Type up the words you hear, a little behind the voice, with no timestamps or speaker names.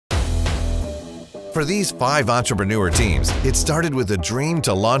For these 5 entrepreneur teams, it started with a dream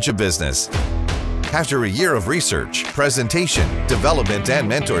to launch a business. After a year of research, presentation, development, and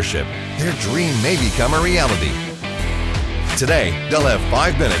mentorship, their dream may become a reality. Today, they'll have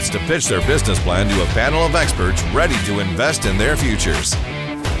 5 minutes to pitch their business plan to a panel of experts ready to invest in their futures.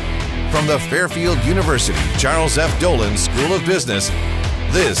 From the Fairfield University Charles F. Dolan School of Business,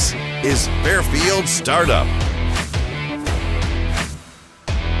 this is Fairfield StartUp.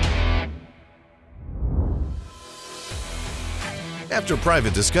 After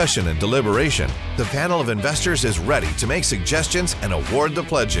private discussion and deliberation, the panel of investors is ready to make suggestions and award the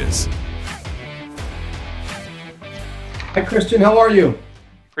pledges. Hi, Christian. How are you?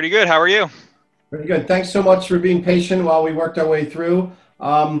 Pretty good. How are you? Pretty good. Thanks so much for being patient while we worked our way through.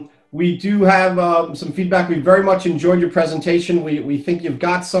 We do have some feedback. We very much enjoyed your presentation. We think you've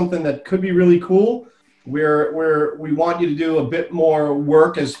got something that could be really cool. We want you to do a bit more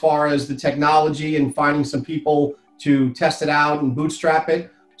work as far as the technology and finding some people to test it out and bootstrap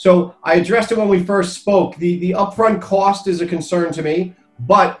it. So I addressed it when we first spoke. The upfront cost is a concern to me.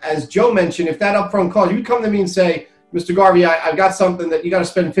 But as Joe mentioned, if that upfront cost, you come to me and say, Mr. Garvey, I've got something that you got to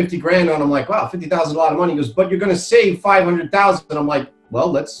spend 50 grand on. I'm like, wow, 50,000 is a lot of money. He goes, but you're going to save 500,000. And I'm like,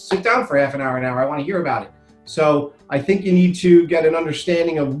 well, let's sit down for half an hour, I want to hear about it. So I think you need to get an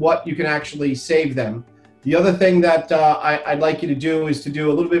understanding of what you can actually save them. The other thing that I'd like you to do is to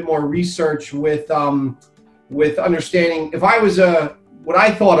do a little bit more research with understanding. If I was what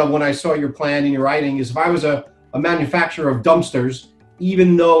I thought of when I saw your plan and your writing is if I was a manufacturer of dumpsters,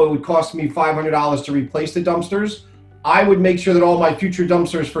 even though it would cost me $500 to replace the dumpsters, I would make sure that all my future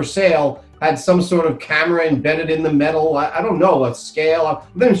dumpsters for sale had some sort of camera embedded in the metal. I don't know, a scale. I'm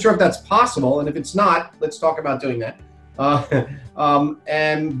not even sure if that's possible. And if it's not, let's talk about doing that.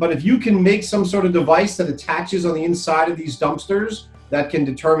 But if you can make some sort of device that attaches on the inside of these dumpsters that can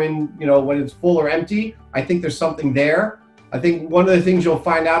determine, when it's full or empty, I think there's something there. I think one of the things you'll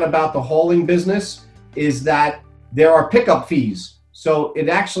find out about the hauling business is that there are pickup fees. So it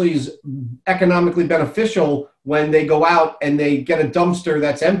actually is economically beneficial when they go out and they get a dumpster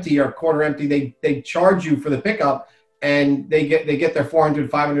that's empty or quarter empty. They charge you for the pickup, and they get their $400,000,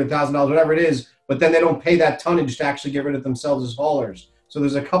 $500,000, whatever it is. But then they don't pay that tonnage to actually get rid of themselves as haulers. So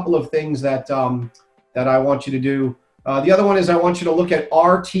there's a couple of things that that I want you to do. The other one is I want you to look at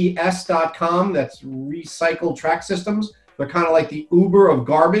rts.com. That's Recycled Track Systems. They're kind of like the Uber of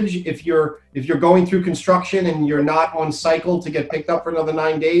garbage. If you're going through construction and you're not on cycle to get picked up for another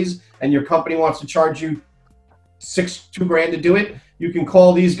 9 days, and your company wants to charge you $2 grand to do it, you can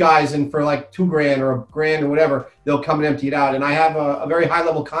call these guys, and for like $2 grand or $1 grand or whatever, they'll come and empty it out. And I have a very high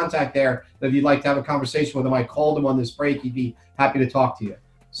level contact there that if you'd like to have a conversation with him, I called him on this break. He'd be happy to talk to you.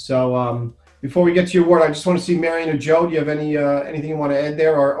 So before we get to your award, I just want to see Marion or Joe. Do you have anything you want to add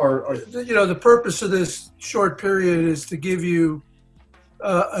there? Or the purpose of this short period is to give you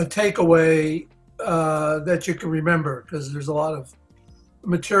a takeaway that you can remember, because there's a lot of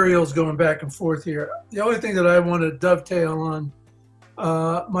materials going back and forth here. The only thing that I want to dovetail on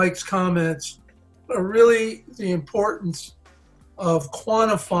Mike's comments are really the importance of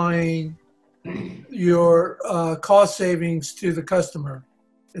quantifying your cost savings to the customer.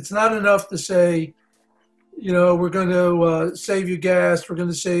 It's not enough to say, we're going to save you gas, we're going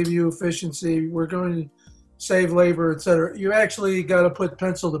to save you efficiency, we're going to save labor, et cetera. You actually got to put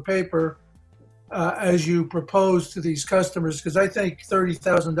pencil to paper as you propose to these customers, because I think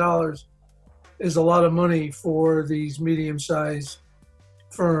 $30,000 is a lot of money for these medium-sized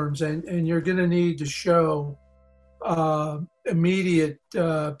firms, and you're going to need to show immediate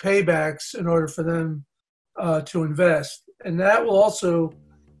paybacks in order for them to invest. And that will also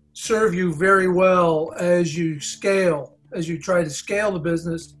serve you very well as you try to scale the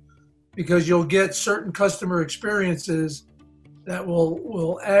business, because you'll get certain customer experiences that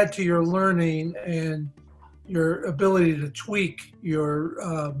will add to your learning and your ability to tweak your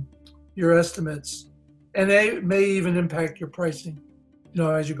estimates, and they may even impact your pricing,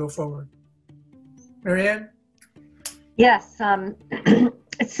 as you go forward. Marianne? Yes.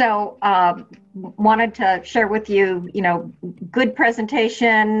 So wanted to share with you, good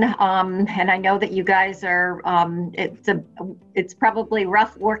presentation, and I know that you guys are. It's probably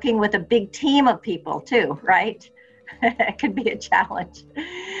rough working with a big team of people too, right? It could be a challenge.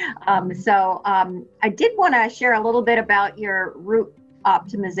 I did want to share a little bit about your route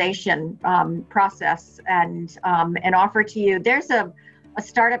optimization process and offer to you. There's a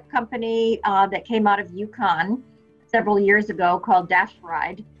startup company that came out of Yukon several years ago called Dash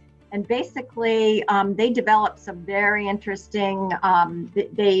Ride, And basically, they developed some very interesting,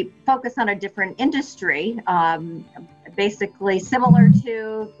 they focus on a different industry, basically similar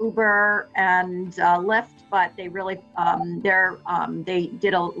to Uber and Lyft, but they really, they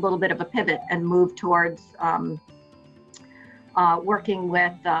did a little bit of a pivot and moved towards working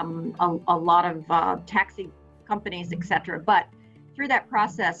with a lot of taxi companies, et cetera. But through that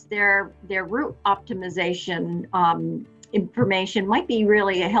process, their route optimization information might be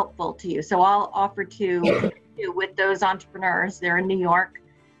really helpful to you. So I'll offer to you with those entrepreneurs. They're in New York.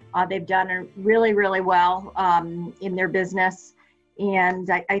 They've done really, really well in their business. And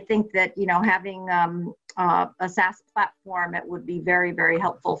I think that, you know, having a SaaS platform, it would be very, very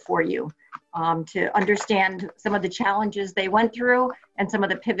helpful for you to understand some of the challenges they went through and some of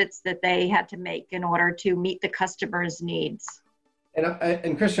the pivots that they had to make in order to meet the customer's needs.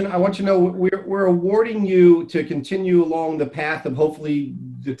 And Christian, I want you to know we're awarding you to continue along the path of hopefully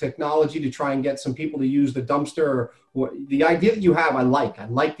the technology to try and get some people to use the dumpster. Or the idea that you have, I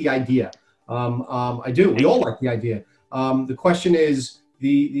like the idea. I do. We all like the idea. The question is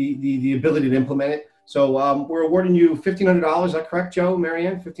the ability to implement it. So we're awarding you $1,500. Is that correct, Joe,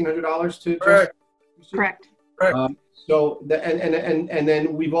 Marianne? $1,500 to Correct. Correct. So and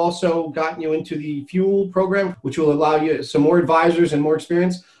then we've also gotten you into the Fuel program, which will allow you some more advisors and more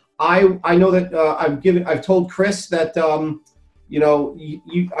experience. I know that I've told Chris that you know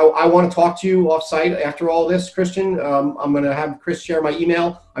I want to talk to you offsite after all this, Christian. I'm going to have Chris share my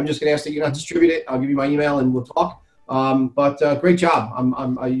email. I'm just going to ask that you not distribute it. I'll give you my email and we'll talk. But great job.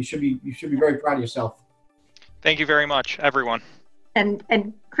 You should be very proud of yourself. Thank you very much, everyone.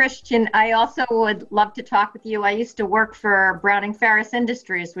 And Christian, I also would love to talk with you. I used to work for Browning Ferris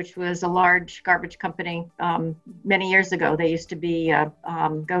Industries, which was a large garbage company many years ago. They used to be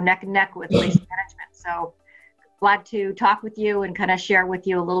go neck and neck with waste management. So glad to talk with you and kind of share with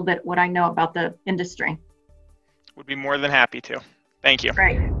you a little bit what I know about the industry. Would be more than happy to. Thank you.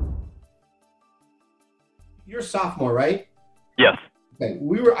 Great. You're a sophomore, right? Yes. Okay.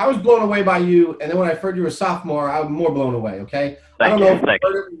 I was blown away by you, and then when I heard you were a sophomore, I was more blown away. Okay. I don't know if you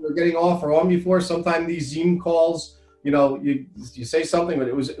heard it when you were getting off or on before. Sometimes these Zoom calls, you know, you say something, but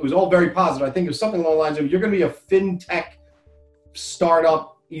it was all very positive. I think it was something along the lines of you're going to be a fintech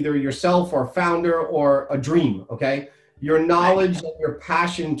startup, either yourself or founder or a dream. Okay. Your knowledge and your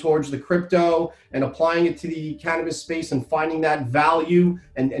passion towards the crypto and applying it to the cannabis space and finding that value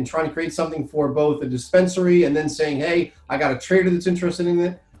and trying to create something for both a dispensary and then saying, hey, I got a trader that's interested in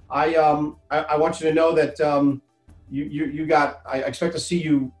it. I want you to know that I expect to see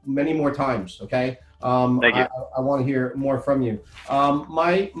you many more times. Okay. Thank you. I want to hear more from you.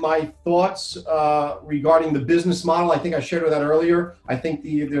 My thoughts regarding the business model, I think I shared with that earlier. I think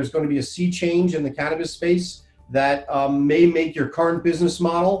there's going to be a sea change in the cannabis space that may make your current business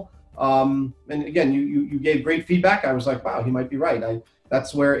model. And again, you gave great feedback. I was like, wow, he might be right.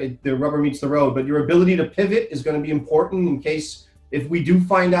 That's where the rubber meets the road. But your ability to pivot is going to be important in case if we do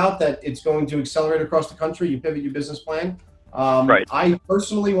find out that it's going to accelerate across the country, you pivot your business plan. Right. I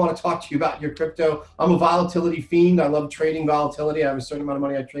personally want to talk to you about your crypto. I'm a volatility fiend. I love trading volatility. I have a certain amount of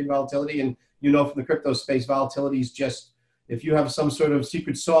money. I trade volatility. And you know, from the crypto space, volatility is just, if you have some sort of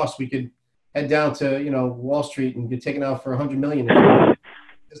secret sauce, we could head down to, you know, Wall Street and get taken out for 100 million. And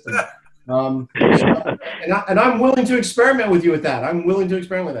I'm willing to experiment with you with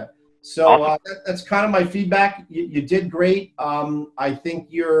that. So Awesome. That's kind of my feedback. You did great. I think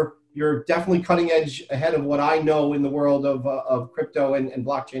you're definitely cutting edge ahead of what I know in the world of crypto and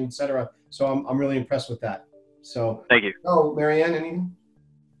blockchain, et cetera. So I'm really impressed with that. So Thank you. Oh, Marianne, anything?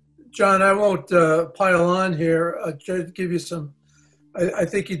 John, I won't pile on here. To give you some. I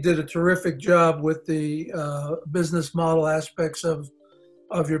think you did a terrific job with the business model aspects of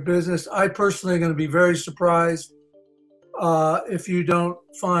your business. I personally am going to be very surprised if you don't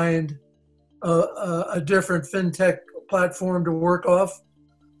find a different fintech platform to work off,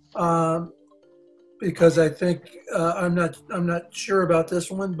 because I think I'm not sure about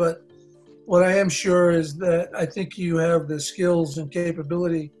this one, but what I am sure is that I think you have the skills and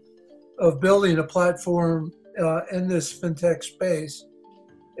capability of building a platform in this fintech space,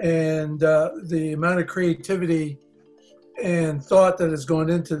 and the amount of creativity and thought that has gone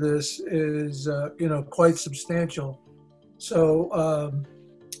into this is quite substantial. So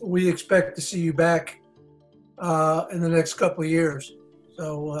we expect to see you back in the next couple of years.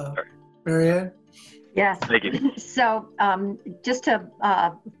 So Marianne? Yes. Thank you. So just to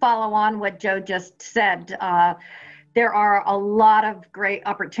follow on what Joe just said, there are a lot of great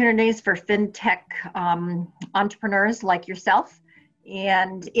opportunities for fintech entrepreneurs like yourself.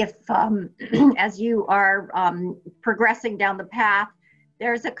 And if, as you are progressing down the path,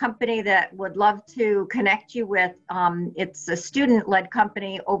 there's a company that would love to connect you with. It's a student-led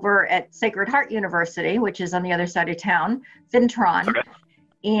company over at Sacred Heart University, which is on the other side of town, Fintron. Okay.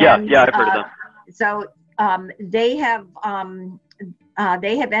 And, Yeah, I've heard of them. So they have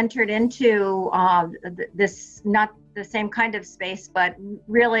entered into this, not the same kind of space, but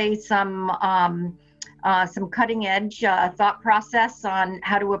really some cutting edge thought process on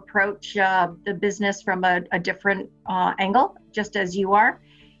how to approach the business from a different angle, just as you are.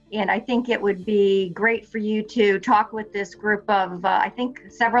 And I think it would be great for you to talk with this group of, I think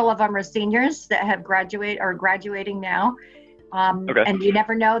several of them are seniors that have graduating now. Okay. And you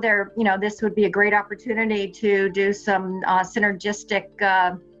never know, this would be a great opportunity to do some synergistic,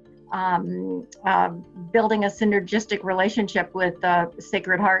 building a synergistic relationship with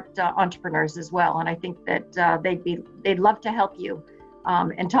Sacred Heart entrepreneurs as well. And I think that they'd love to help you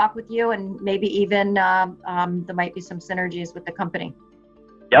and talk with you, and maybe even there might be some synergies with the company.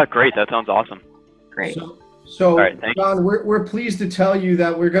 Yeah, great. That sounds awesome. Great. So right, thank you. John, we're pleased to tell you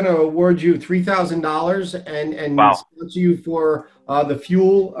that we're going to award you $3,000 and Wow. sponsor you for the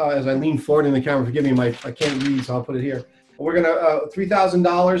fuel. As I lean forward in the camera, forgive me, I can't read, so I'll put it here. We're going to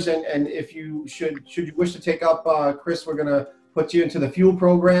 $3,000, and if you should you wish to take up, Chris, we're going to put you into the fuel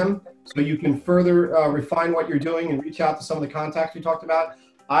program so you can further refine what you're doing and reach out to some of the contacts we talked about.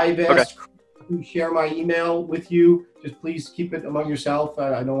 I've asked Chris to share my email with you. Just please keep it among yourself.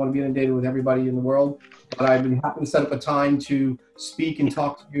 I don't want to be inundated with everybody in the world, but I've been happy to set up a time to speak and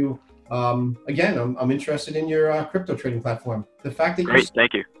talk to you. Again, I'm interested in your crypto trading platform. The fact that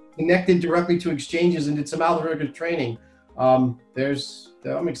Thank you. Connected directly to exchanges and did some algorithmic training. I'm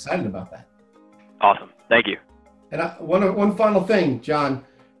excited about that. Awesome. Thank you. And one final thing, John,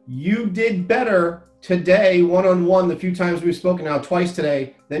 you did better today one-on-one the few times we've spoken now, twice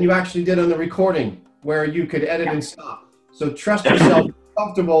today, than you actually did on the recording where you could edit and stop. So trust yourself, be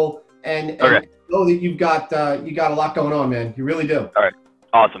comfortable, and know that you got a lot going on, man. You really do. All right.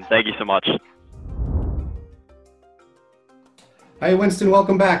 Awesome. Thank you so much. Hey, Winston,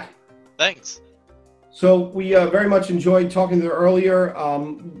 welcome back. Thanks. So we very much enjoyed talking to you earlier.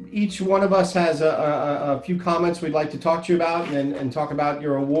 Each one of us has a few comments we'd like to talk to you about and talk about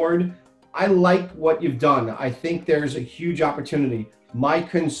your award. I like what you've done. I think there's a huge opportunity. My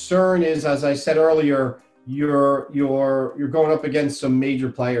concern is, as I said earlier, you're going up against some major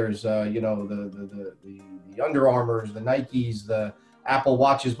players. The Under Armours, the Nikes, the Apple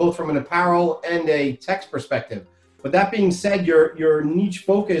Watches, both from an apparel and a text perspective. But that being said, your niche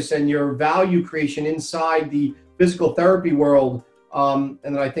focus and your value creation inside the physical therapy world, and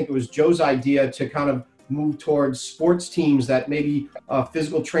then I think it was Joe's idea to kind of move towards sports teams, that maybe a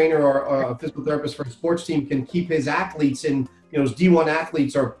physical trainer or a physical therapist for a sports team can keep his athletes in, those D1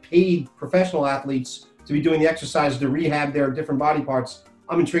 athletes or paid professional athletes to be doing the exercise to rehab their different body parts.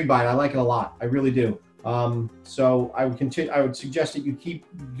 I'm intrigued by it. I like it a lot. I really do. So I would suggest that you keep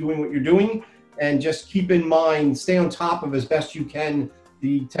doing what you're doing, and just keep in mind, stay on top of as best you can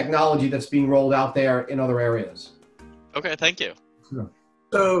the technology that's being rolled out there in other areas. Okay, thank you. Sure.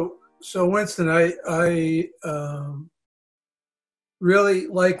 So Winston, I really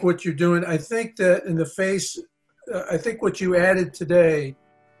like what you're doing. I think that I think what you added today,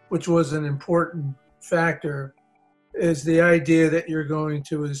 which was an important factor, is the idea that you're going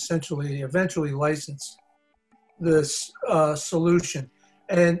to eventually license this solution.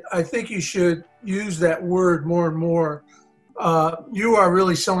 And I think you should use that word more and more. You are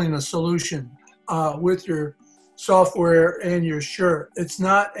really selling a solution with your software and your shirt.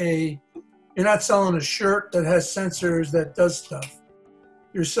 You're not selling a shirt that has sensors that does stuff.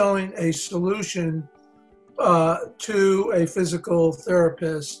 You're selling a solution to a physical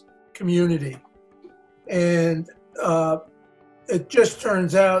therapist community. And it just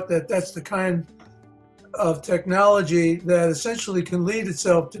turns out that that's the kind of technology that essentially can lead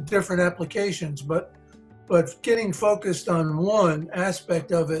itself to different applications, but getting focused on one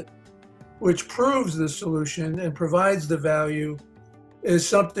aspect of it, which proves the solution and provides the value, is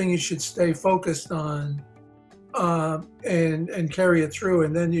something you should stay focused on and carry it through.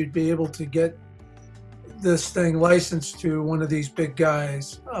 And then you'd be able to get this thing licensed to one of these big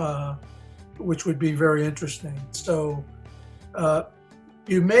guys, which would be very interesting. So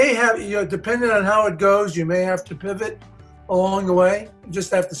you may have, depending on how it goes, you may have to pivot along the way. You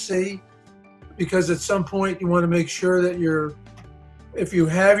just have to see, because at some point you want to make sure that if you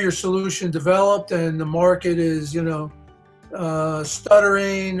have your solution developed and the market is,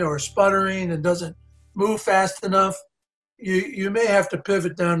 stuttering or sputtering and doesn't move fast enough, you may have to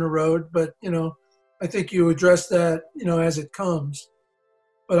pivot down the road. But, I think you address that, as it comes.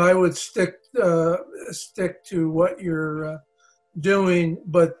 But I would stick to what you're doing,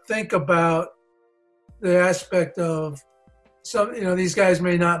 but think about the aspect of some, these guys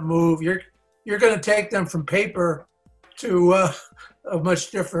may not move. You're going to take them from paper to a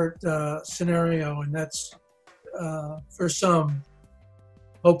much different scenario, and that's for some,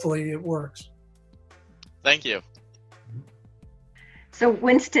 hopefully it works. Thank you. So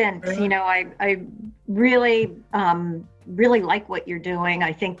Winston, I really, really like what you're doing.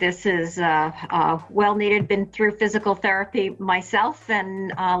 I think this is well needed. Been through physical therapy myself,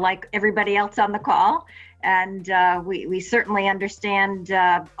 and like everybody else on the call, and we certainly understand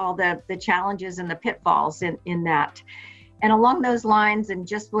all the challenges and the pitfalls in that. And along those lines, and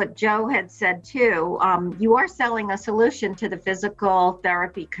just what Joe had said too, you are selling a solution to the physical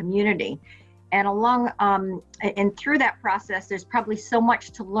therapy community. And along and through that process, there's probably so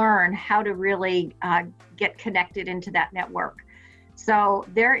much to learn how to really get connected into that network. So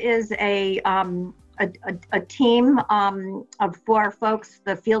there is a team of 4 folks,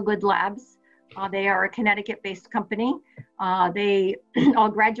 the Feel Good Labs. They are a Connecticut-based company. They all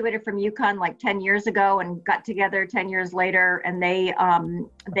graduated from UConn like 10 years ago and got together 10 years later, and they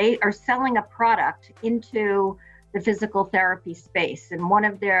are selling a product into the physical therapy space. And one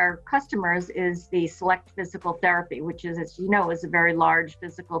of their customers is the Select Physical Therapy, which is, as you know, is a very large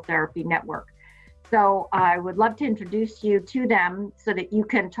physical therapy network. So I would love to introduce you to them so that you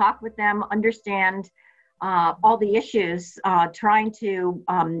can talk with them, understand all the issues, trying to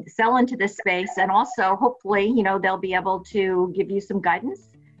sell into this space. And also, hopefully, they'll be able to give you some guidance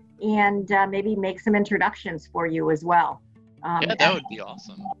and maybe make some introductions for you as well. Yeah, that would be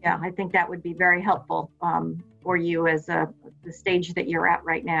awesome. Yeah, I think that would be very helpful for you as the stage that you're at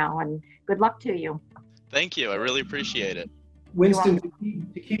right now. And good luck to you. Thank you. I really appreciate it. Winston,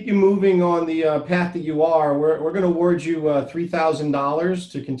 to keep you moving on the path that you are, we're going to award you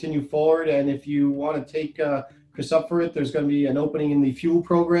 $3,000 to continue forward. And if you want to take Chris up for it, there's going to be an opening in the fuel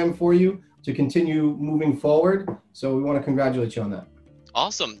program for you to continue moving forward. So we want to congratulate you on that.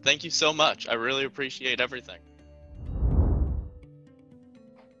 Awesome. Thank you so much. I really appreciate everything.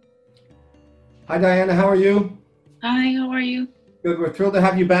 Hi, Diana. How are you? Hi, how are you? Good. We're thrilled to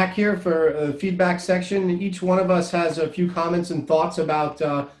have you back here for a feedback section. Each one of us has a few comments and thoughts about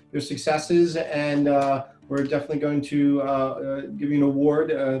their successes, and we're definitely going to give you an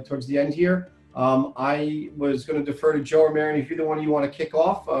award towards the end here. I was going to defer to Joe or Marion if either one of you want to kick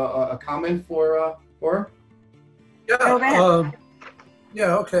off a comment for her. Yeah.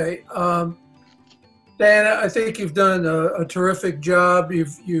 Yeah. Okay. Dan, I think you've done a terrific job.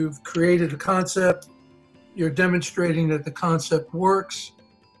 You've created a concept. You're demonstrating that the concept works.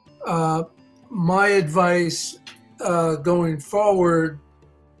 My advice going forward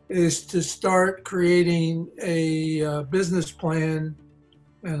is to start creating a business plan,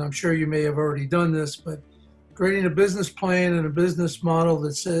 and I'm sure you may have already done this, but creating a business plan and a business model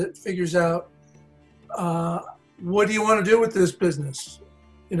that figures out what do you want to do with this business.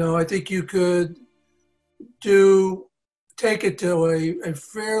 I think you could take it to a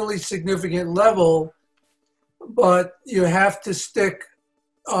fairly significant level, but you have to stick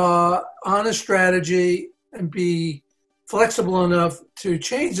on a strategy and be flexible enough to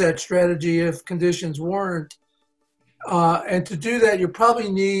change that strategy if conditions warrant. And to do that, you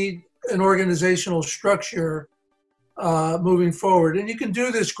probably need an organizational structure moving forward. And you can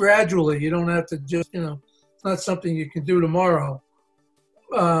do this gradually. You don't have to just, it's not something you can do tomorrow.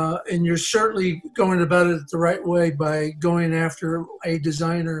 And you're certainly going about it the right way by going after a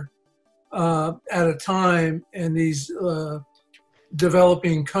designer at a time in these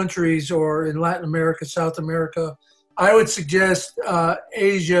developing countries or in Latin America, South America. I would suggest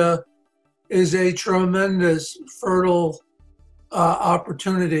Asia is a tremendous fertile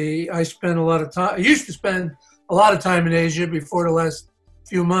opportunity. I used to spend a lot of time in Asia before the last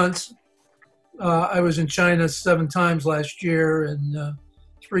few months. I was in China 7 times last year and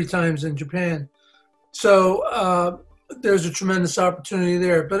 3 times in Japan. So there's a tremendous opportunity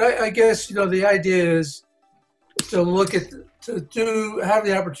there. But I guess, the idea is to have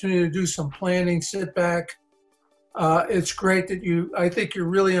the opportunity to do some planning, sit back. It's great that I think you're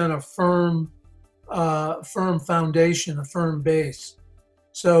really on a firm foundation, a firm base.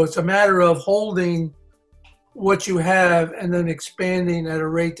 So it's a matter of holding what you have and then expanding at a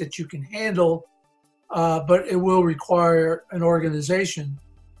rate that you can handle, but it will require an organization.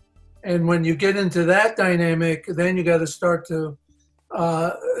 And when you get into that dynamic, then you got to start to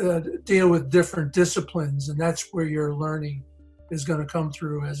deal with different disciplines, and that's where your learning is going to come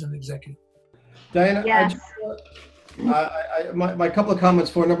through as an executive. Diana, yes. My couple of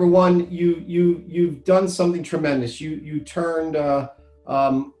comments for number one, you've done something tremendous. You turned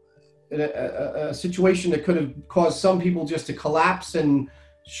a situation that could have caused some people just to collapse and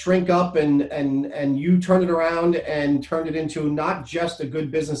shrink up, and you turned it around and turned it into not just a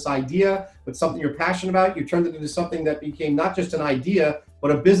good business idea, but something you're passionate about. You turned it into something that became not just an idea,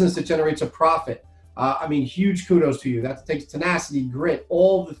 but a business that generates a profit. I mean, huge kudos to you. That takes tenacity, grit,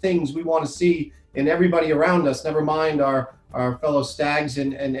 all the things we want to see in everybody around us, never mind our fellow stags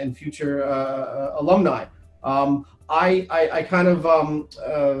and future alumni. I kind of,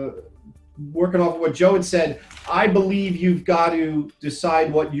 working off of what Joe had said, I believe you've got to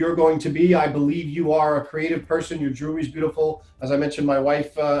decide what you're going to be. I believe you are a creative person. Your jewelry is beautiful. As I mentioned, my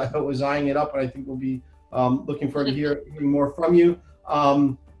wife was eyeing it up, and I think we'll be looking forward to hearing more from you.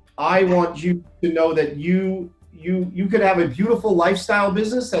 I want you to know that you could have a beautiful lifestyle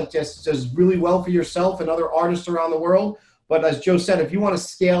business that just does really well for yourself and other artists around the world. But as Joe said, if you want to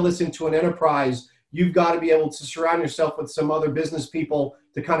scale this into an enterprise, you've got to be able to surround yourself with some other business people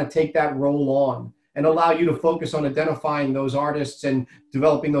to kind of take that role on and allow you to focus on identifying those artists and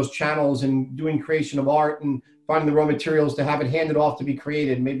developing those channels and doing creation of art and finding the raw materials to have it handed off to be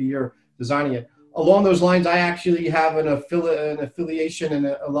created. Maybe you're designing it. Along those lines, I actually have an affiliation and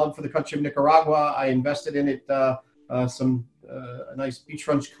a love for the country of Nicaragua. I invested in it, a nice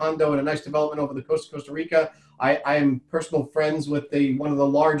beachfront condo and a nice development over the coast of Costa Rica. I am personal friends with one of the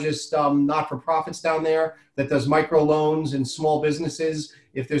largest not-for-profits down there that does microloans and small businesses.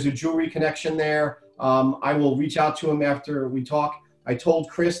 If there's a jewelry connection there, I will reach out to him after we talk. I told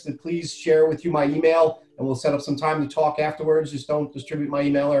Chris to please share with you my email, and we'll set up some time to talk afterwards. Just don't distribute my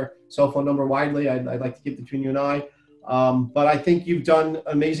email or cell phone number widely. I'd like to keep it between you and I. But I think you've done an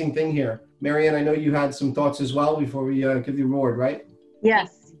amazing thing here. Marianne, I know you had some thoughts as well before we give you a reward, right?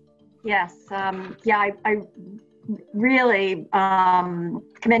 Yes. Yes. I really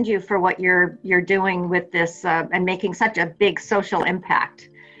commend you for what you're doing with this and making such a big social impact.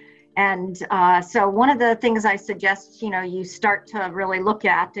 And so one of the things I suggest, you start to really look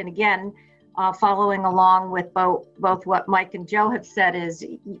at, and again, following along with both what Mike and Joe have said, is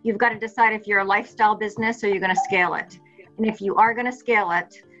you've got to decide if you're a lifestyle business or you're going to scale it. And if you are going to scale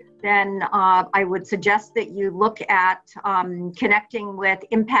it, then I would suggest that you look at connecting with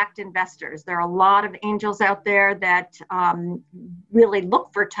impact investors. There are a lot of angels out there that really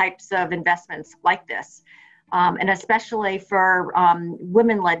look for types of investments like this, and especially for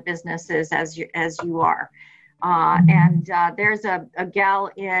women-led businesses as you are. And there's a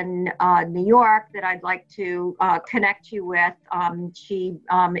gal in New York that I'd like to connect you with. She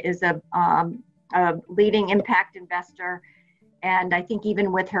is a leading impact investor. And I think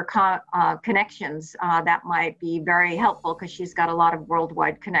even with her connections, that might be very helpful because she's got a lot of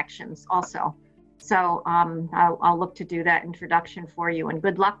worldwide connections also. So I'll look to do that introduction for you, and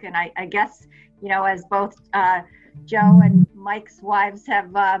good luck. And I guess, as both Joe and Mike's wives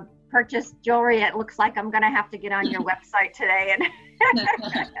have purchased jewelry, it looks like I'm going to have to get on your website today. And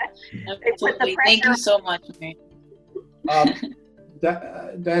Absolutely. Thank you so much, Mary.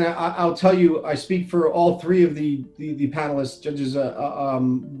 Diana, I'll tell you, I speak for all three of the panelists, judges.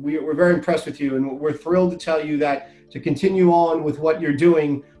 We're very impressed with you, and we're thrilled to tell you that to continue on with what you're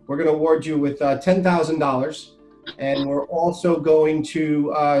doing, we're going to award you with $10,000, and we're also going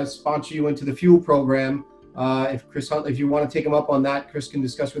to sponsor you into the Fuel program. If you want to take him up on that, Chris can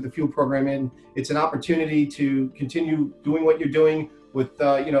discuss with the Fuel program, and it's an opportunity to continue doing what you're doing with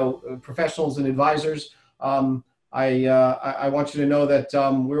professionals and advisors. I want you to know that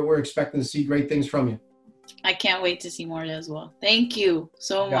we're expecting to see great things from you. I can't wait to see more as well. Thank you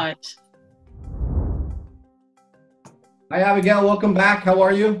so much. Hi, Abigail. Welcome back. How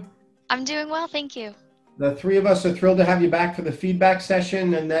are you? I'm doing well, thank you. The three of us are thrilled to have you back for the feedback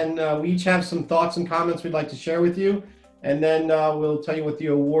session, and then we each have some thoughts and comments we'd like to share with you, and then we'll tell you what the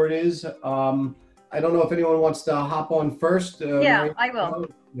award is. I don't know if anyone wants to hop on first. Yeah, I will.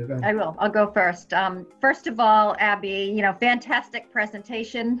 I will. I'll go first. First of all, Abby, fantastic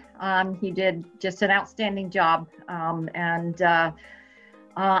presentation. You did just an outstanding job. And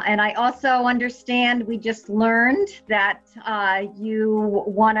I also understand we just learned that you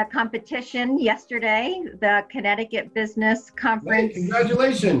won a competition yesterday, the Connecticut Business Conference. Hey,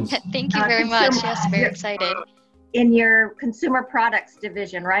 congratulations. Thank you very much. Yes, very excited. In your consumer products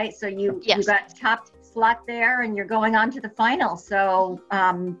division, right? So you got top slot there, and you're going on to the final. So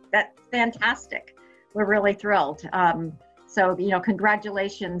that's fantastic. We're really thrilled. So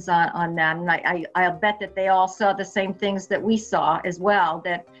congratulations on that. And I'll bet that they all saw the same things that we saw as well.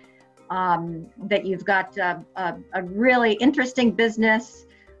 That that you've got a really interesting business.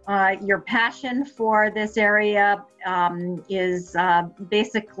 Your passion for this area is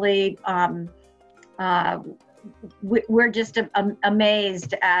basically we're just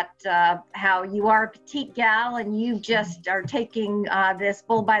amazed at how you are a petite gal and you just are taking this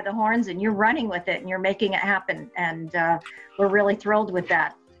bull by the horns and you're running with it and you're making it happen. And we're really thrilled with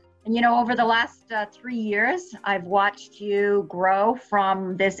that. And, you know, over the last 3 years, I've watched you grow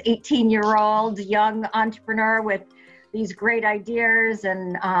from this 18-year-old young entrepreneur with these great ideas.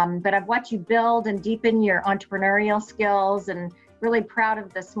 And but I've watched you build and deepen your entrepreneurial skills, and really proud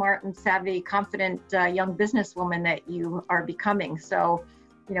of the smart and savvy, confident young businesswoman that you are becoming. So,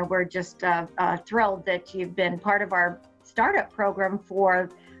 you know, we're just thrilled that you've been part of our startup program for,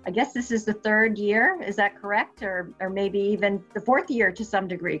 I guess this is the 3rd year, is that correct? Or maybe even the 4th year to some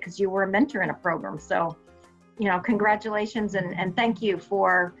degree, because you were a mentor in a program. So, you know, congratulations and thank you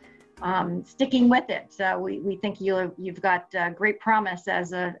for sticking with it. We think you've got great promise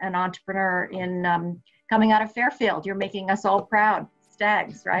as an entrepreneur in coming out of Fairfield. You're making us all proud,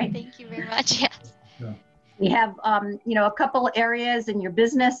 Stags, right? Thank you very much. Yes. Yeah. We have, you know, a couple areas in your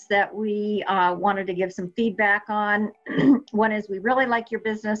business that we wanted to give some feedback on. One is we really like your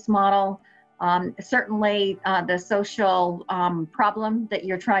business model. Certainly the social problem that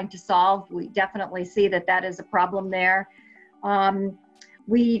you're trying to solve, we definitely see that that is a problem there.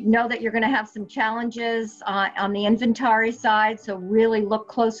 We know that you're going to have some challenges on the inventory side, so really look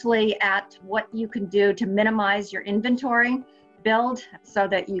closely at what you can do to minimize your inventory build so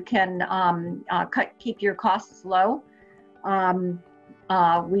that you can keep your costs low.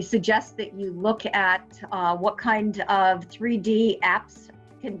 We suggest that you look at what kind of 3D apps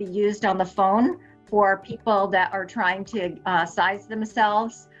can be used on the phone for people that are trying to size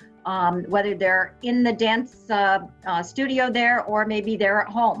themselves. Whether they're in the dance studio there, or maybe they're at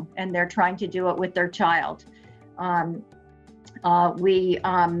home and they're trying to do it with their child. We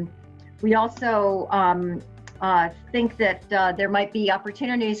also think that there might be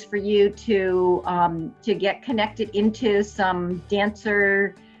opportunities for you to get connected into some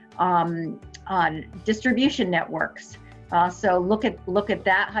dancer distribution networks. So look at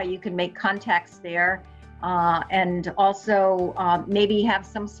that, how you can make contacts there. And also maybe have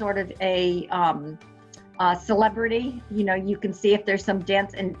some sort of a celebrity, you know, you can see if there's some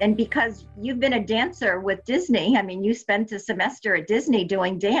dance, and because you've been a dancer with Disney, I mean, you spent a semester at Disney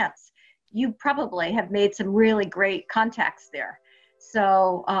doing dance, you probably have made some really great contacts there.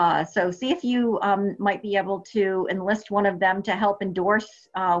 So, so see if you might be able to enlist one of them to help endorse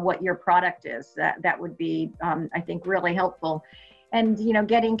what your product is. That would be, I think, really helpful. And, you know,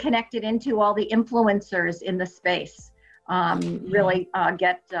 getting connected into all the influencers in the space, really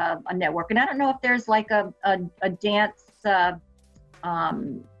get a network. And I don't know if there's like a dance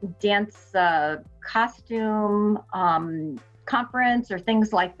costume conference or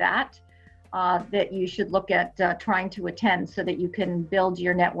things like that that you should look at trying to attend so that you can build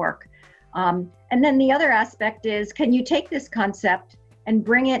your network. And then the other aspect is, can you take this concept and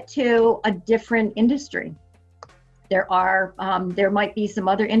bring it to a different industry? There might be some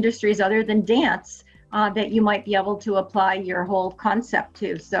other industries other than dance that you might be able to apply your whole concept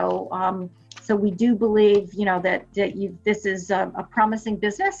to. So, so we do believe, you know, that this is a promising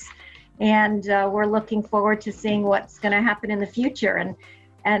business, and we're looking forward to seeing what's going to happen in the future.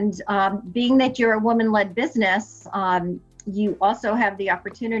 And being that you're a woman-led business, you also have the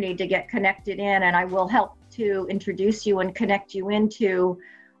opportunity to get connected in, and I will help to introduce you and connect you into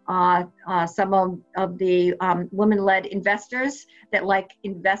some of the women-led investors that like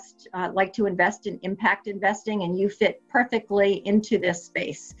to invest in impact investing, and you fit perfectly into this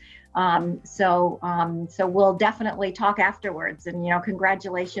space. So we'll definitely talk afterwards. And, you know,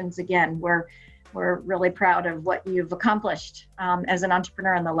 congratulations again. We're really proud of what you've accomplished as an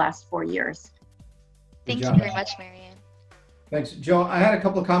entrepreneur in the last 4 years. Thank you very much, Marianne. Thanks. Joe, I had a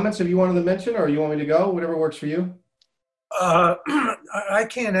couple of comments if you wanted to mention, or you want me to go, whatever works for you. I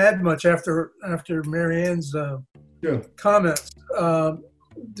can't add much after Marianne's comments.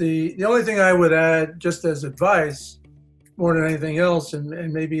 The only thing I would add, just as advice, more than anything else,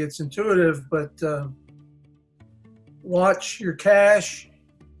 and maybe it's intuitive, but watch your cash.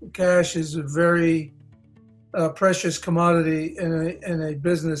 Cash is a very precious commodity in a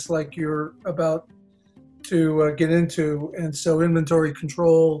business like you're about to get into, and so inventory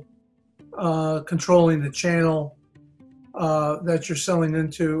control, controlling the channel that you're selling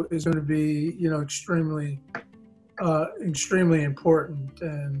into is going to be, you know, extremely important.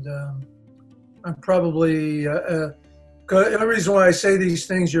 And I'm probably the only reason why I say these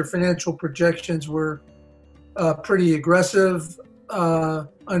things, your financial projections were pretty aggressive,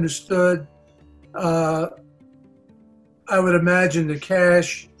 understood. I would imagine the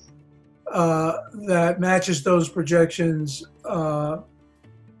cash that matches those projections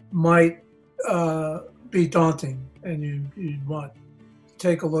might be daunting, and you want to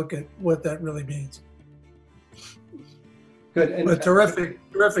take a look at what that really means. Good. And But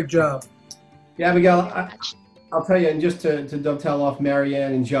terrific job. yeah, Abigail, I'll tell you, and just to dovetail off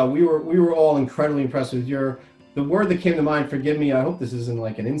Marianne and Joe, we were all incredibly impressed with the word that came to mind. Forgive me, I hope this isn't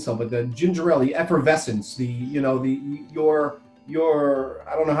like an insult, but the ginger ale, the effervescence, your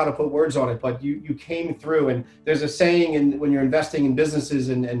I don't know how to put words on it, but you came through. And there's a saying, and when you're investing in businesses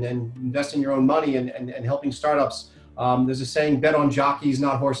and investing your own money and helping startups, there's a saying, bet on jockeys,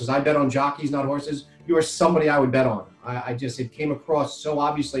 not horses. I bet on jockeys, not horses. You are somebody I would bet on. It came across so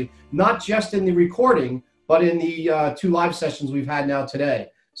obviously, not just in the recording, but in the 2 live sessions we've had now today.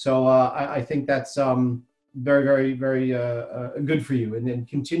 So I think that's very, very, very good for you. And then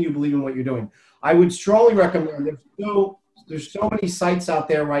continue believing what you're doing. I would strongly recommend, there's so many sites out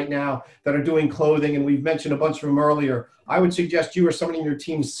there right now that are doing clothing, and we've mentioned a bunch of them earlier. I would suggest you or somebody in your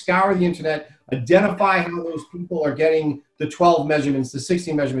team scour the internet, identify how those people are getting the 12 measurements, the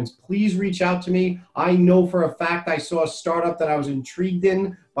 16 measurements. Please reach out to me. I know for a fact I saw a startup that I was intrigued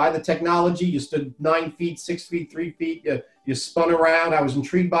in by the technology. You stood 9 feet, 6 feet, 3 feet. You spun around. I was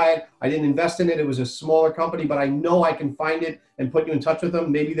intrigued by it. I didn't invest in it. It was a smaller company, but I know I can find it and put you in touch with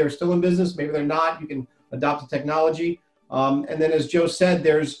them. Maybe they're still in business. Maybe they're not. You can adopt the technology. And then, as Joe said,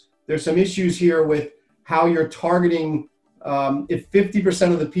 there's some issues here with how you're targeting. If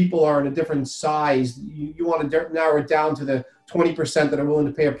 50% of the people are in a different size, you want to narrow it down to the 20% that are willing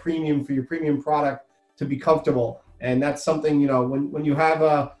to pay a premium for your premium product to be comfortable. And that's something, when you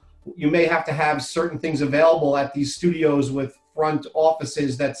have you may have to have certain things available at these studios with front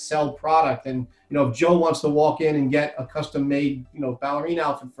offices that sell product. And, if Joe wants to walk in and get a custom made, ballerina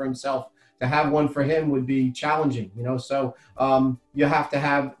outfit for himself, to have one for him would be challenging, so you have to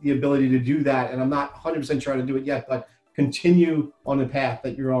have the ability to do that. And I'm not 100% trying to do it yet, but continue on the path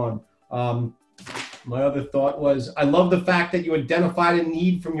that you're on. My other thought was, I love the fact that you identified a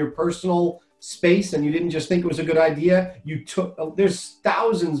need from your personal space and you didn't just think it was a good idea. There's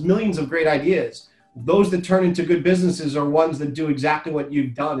thousands, millions of great ideas. Those that turn into good businesses are ones that do exactly what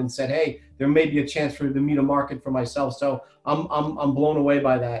you've done and said, hey, there may be a chance for to meet a market for myself. So I'm blown away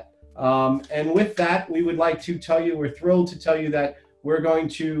by that. And with that, we would like to tell you, we're thrilled to tell you that we're going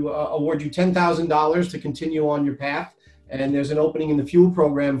to award you $10,000 to continue on your path. And there's an opening in the fuel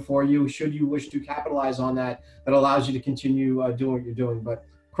program for you, should you wish to capitalize on that allows you to continue doing what you're doing. But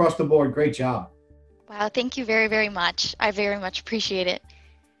across the board, great job. Wow, thank you very, very much. I very much appreciate it.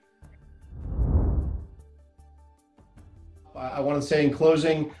 I want to say in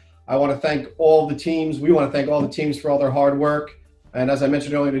closing, I want to thank all the teams. We want to thank all the teams for all their hard work. And as I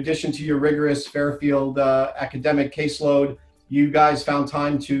mentioned earlier, in addition to your rigorous Fairfield academic caseload, you guys found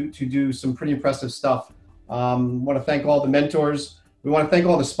time to do some pretty impressive stuff. Want to thank all the mentors. We want to thank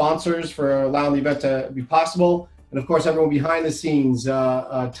all the sponsors for allowing the event to be possible. And of course, everyone behind the scenes.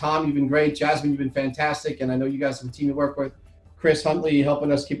 Tom, you've been great. Jasmine, you've been fantastic. And I know you guys have a team to work with. Chris Huntley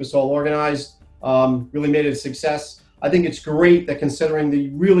helping us keep us all organized. Really made it a success. I think it's great that considering the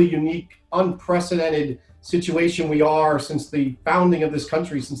really unique, unprecedented situation we are since the founding of this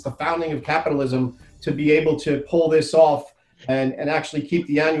country, since the founding of capitalism, to be able to pull this off and actually keep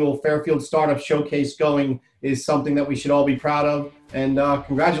the annual Fairfield Startup Showcase going is something that we should all be proud of. And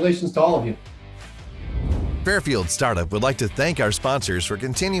congratulations to all of you. Fairfield Startup would like to thank our sponsors for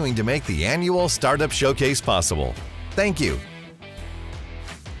continuing to make the annual Startup Showcase possible. Thank you.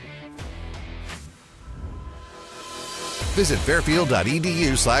 Visit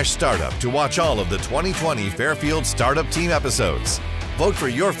fairfield.edu/startup to watch all of the 2020 Fairfield Startup Team episodes. Vote for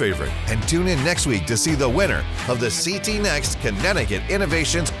your favorite and tune in next week to see the winner of the CT Next Connecticut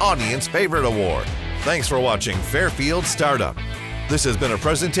Innovations Audience Favorite Award. Thanks for watching Fairfield Startup. This has been a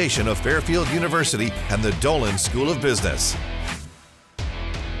presentation of Fairfield University and the Dolan School of Business.